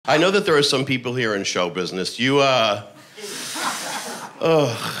I know that there are some people here in show business. It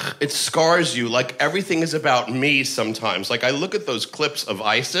scars you. Like, everything is about me sometimes. Like, I look at those clips of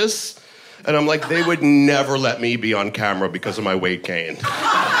ISIS, and I'm like, they would never let me be on camera because of my weight gain. Look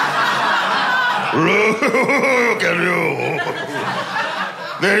at you.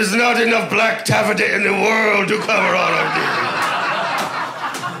 There's not enough black taffeta in the world to cover all of this.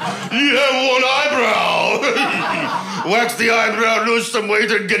 You have one eyebrow. Wax the eyebrow, lose some weight,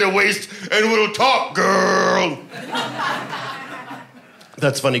 and get a waist, and we'll talk, girl.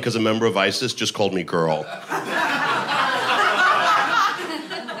 That's funny, because a member of ISIS just called me girl. I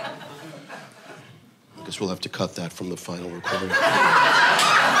guess we'll have to cut that from the final recording.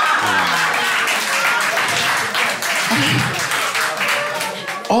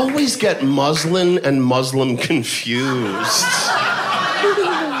 Always get muslin and Muslim confused.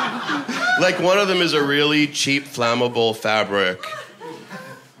 Like, one of them is a really cheap, flammable fabric,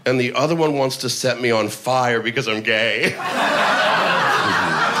 and the other one wants to set me on fire because I'm gay.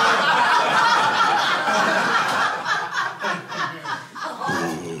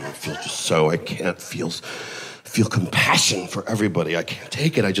 I can't feel compassion for everybody. I can't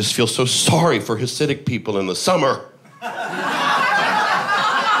take it. I just feel so sorry for Hasidic people in the summer.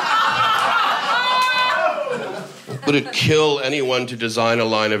 Would it kill anyone to design a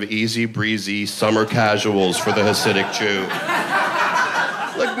line of easy breezy summer casuals for the Hasidic Jew?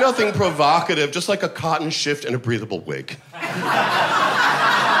 Like, nothing provocative, just like a cotton shift and a breathable wig.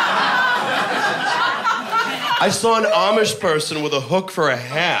 I saw an Amish person with a hook for a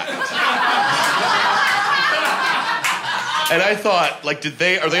hat. And I thought, like, are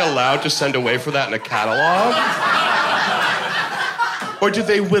they allowed to send away for that in a catalog? Or did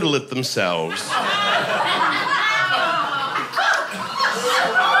they whittle it themselves?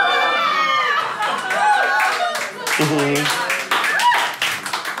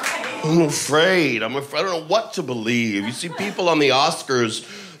 I'm afraid. I don't know what to believe. You see people on the Oscars,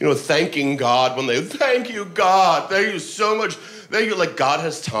 thanking God when thank you, God. Thank you so much. Thank you. Like, God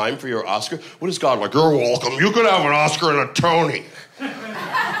has time for your Oscar? What is God like? You're welcome. You could have an Oscar and a Tony. You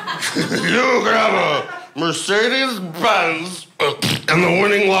could have a Mercedes-Benz and the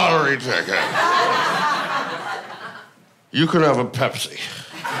winning lottery ticket. You could have a Pepsi.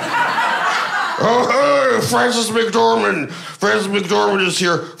 Oh, hey, Frances McDormand. Frances McDormand is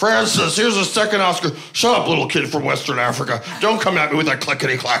here. Frances, here's a second Oscar. Shut up, little kid from Western Africa. Don't come at me with that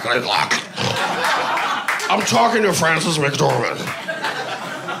clickety-clackety-clack. I'm talking to Frances McDormand.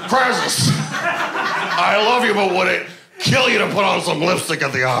 Frances, I love you, but would it kill you to put on some lipstick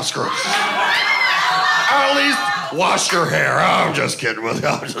at the Oscars? At least wash your hair. I'm just kidding with you.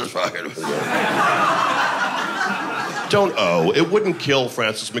 I'm just fucking with you. Don't it wouldn't kill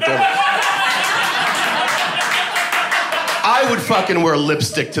Frances McDormand. I would fucking wear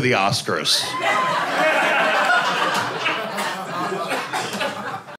lipstick to the Oscars.